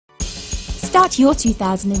Start your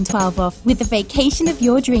 2012 off with the vacation of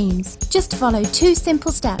your dreams. Just follow 2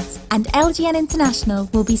 simple steps and LGN International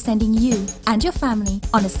will be sending you and your family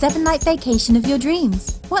on a 7-night vacation of your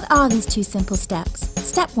dreams. What are these 2 simple steps?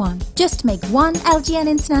 Step 1. Just make one LGN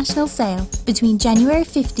International sale between January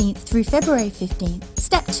 15th through February 15th.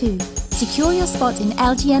 Step 2. Secure your spot in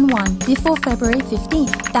LGN1 before February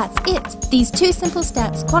 15th. That's it. These 2 simple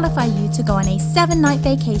steps qualify you to go on a 7-night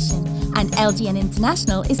vacation, and LGN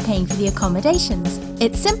International is paying for the accommodations.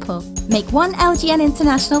 It's simple. Make one LGN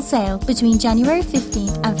International sale between January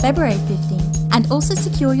 15th and February 15th, and also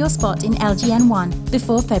secure your spot in LGN1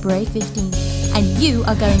 before February 15th. And you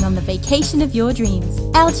are going on the vacation of your dreams.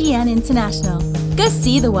 LGN International. Go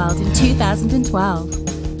see the world in 2012.